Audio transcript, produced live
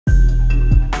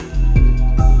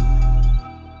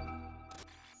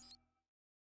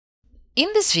In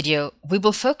this video, we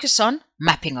will focus on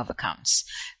mapping of accounts.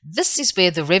 This is where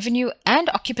the revenue and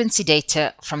occupancy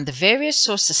data from the various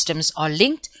source systems are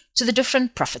linked to the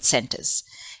different profit centers.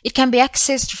 It can be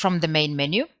accessed from the main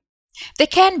menu. There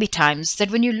can be times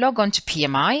that when you log on to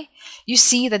PMI, you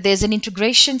see that there's an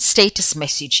integration status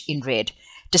message in red,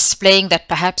 displaying that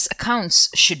perhaps accounts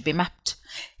should be mapped.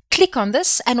 Click on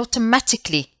this and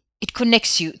automatically it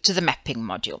connects you to the mapping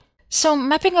module. So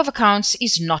mapping of accounts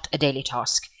is not a daily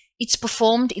task. It's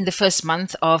performed in the first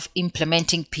month of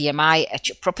implementing PMI at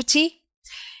your property.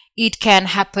 It can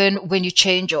happen when you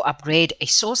change or upgrade a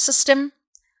source system,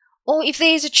 or if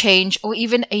there is a change or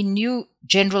even a new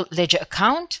general ledger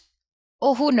account,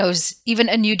 or who knows, even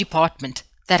a new department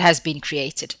that has been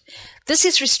created. This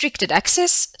is restricted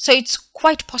access, so it's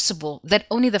quite possible that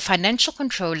only the financial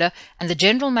controller and the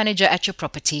general manager at your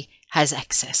property has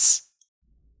access.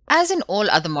 As in all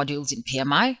other modules in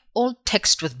PMI, all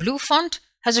text with blue font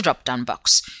has a drop-down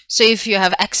box. So if you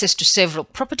have access to several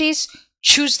properties,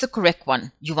 choose the correct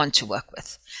one you want to work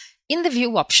with. In the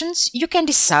view options, you can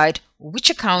decide which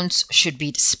accounts should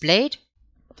be displayed,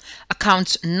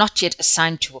 accounts not yet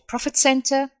assigned to a profit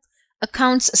center,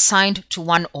 accounts assigned to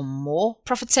one or more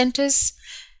profit centers,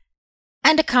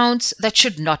 and accounts that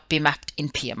should not be mapped in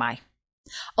PMI.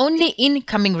 Only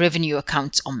incoming revenue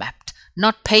accounts are mapped,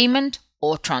 not payment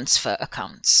or transfer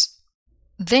accounts.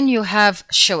 Then you have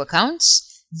show accounts.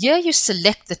 Here you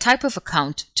select the type of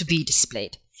account to be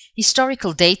displayed: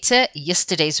 historical data,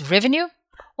 yesterday's revenue,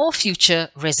 or future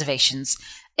reservations.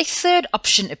 A third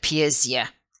option appears here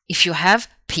if you have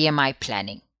PMI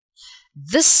planning.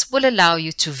 This will allow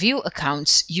you to view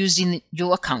accounts using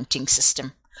your accounting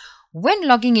system. When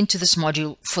logging into this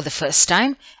module for the first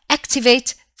time,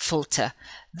 activate Filter.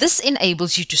 This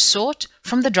enables you to sort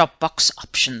from the Dropbox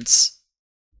options.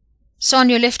 So on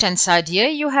your left-hand side here,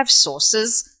 you have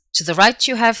sources. To the right,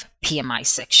 you have PMI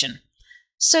section.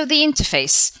 So the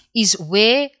interface is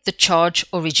where the charge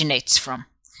originates from.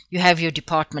 You have your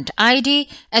department ID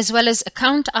as well as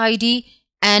account ID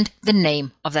and the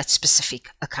name of that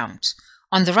specific account.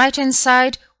 On the right-hand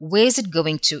side, where is it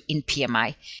going to in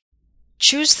PMI?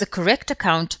 Choose the correct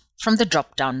account from the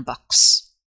drop-down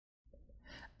box.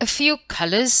 A few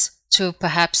colors to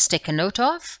perhaps take a note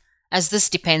of, as this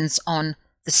depends on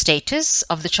the status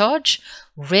of the charge.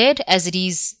 Red, as it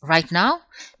is right now,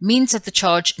 means that the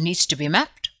charge needs to be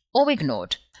mapped or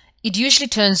ignored. It usually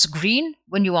turns green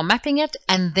when you are mapping it,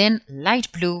 and then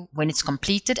light blue when it's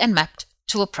completed and mapped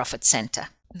to a profit center.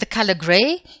 The color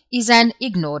gray is an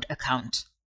ignored account.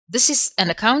 This is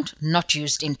an account not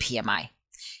used in PMI.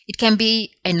 It can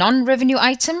be a non-revenue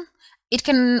item. It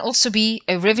can also be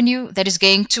a revenue that is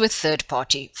going to a third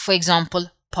party, for example,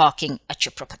 parking at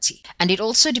your property. And it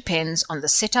also depends on the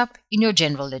setup in your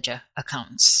general ledger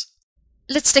accounts.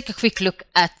 Let's take a quick look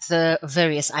at the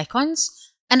various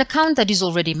icons. An account that is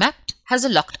already mapped has a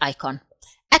locked icon.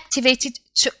 Activate it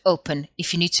to open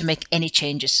if you need to make any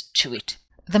changes to it.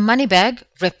 The money bag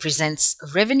represents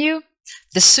revenue,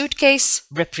 the suitcase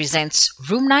represents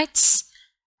room nights,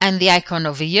 and the icon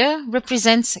over here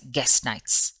represents guest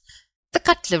nights. The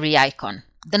cutlery icon,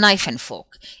 the knife and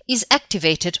fork, is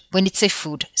activated when it's a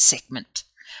food segment.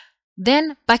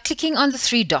 Then, by clicking on the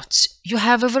three dots, you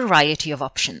have a variety of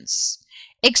options.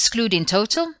 Exclude in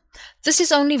total. This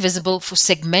is only visible for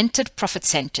segmented profit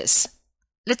centers.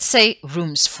 Let's say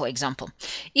rooms, for example.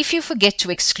 If you forget to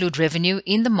exclude revenue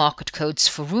in the market codes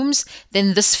for rooms,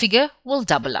 then this figure will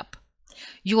double up.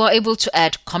 You are able to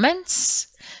add comments.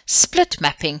 Split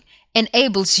mapping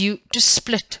enables you to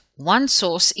split one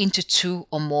source into two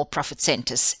or more profit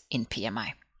centers in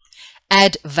PMI.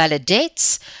 Add valid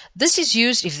dates. This is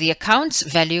used if the account's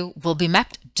value will be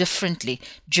mapped differently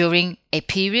during a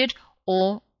period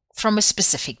or from a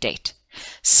specific date.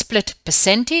 Split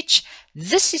percentage.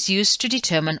 This is used to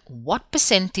determine what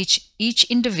percentage each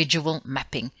individual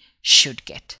mapping should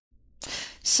get.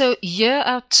 So here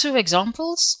are two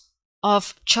examples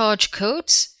of charge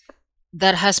codes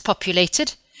that has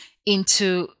populated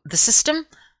into the system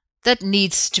that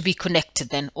needs to be connected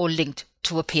then or linked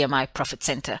to a PMI profit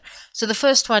center. So the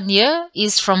first one here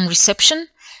is from reception,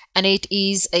 and it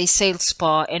is a sales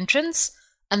spa entrance.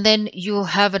 And then you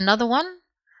have another one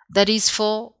that is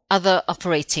for other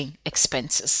operating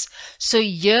expenses. So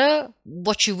here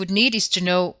what you would need is to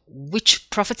know which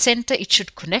profit center it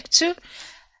should connect to,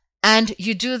 and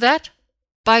you do that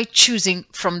by choosing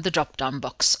from the drop-down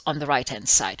box on the right-hand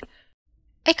side.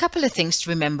 A couple of things to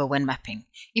remember when mapping.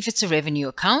 If it's a revenue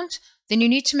account, then you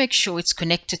need to make sure it's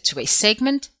connected to a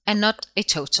segment and not a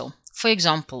total. For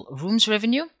example, rooms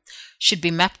revenue should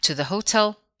be mapped to the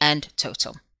hotel and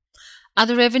total.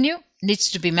 Other revenue needs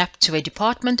to be mapped to a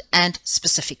department and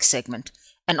specific segment,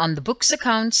 and on the books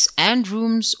accounts and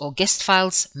rooms or guest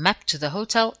files mapped to the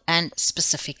hotel and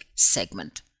specific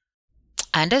segment.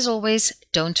 And as always,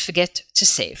 don't forget to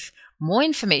save. More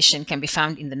information can be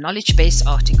found in the knowledge base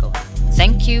article.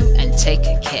 Thank you and take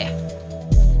care.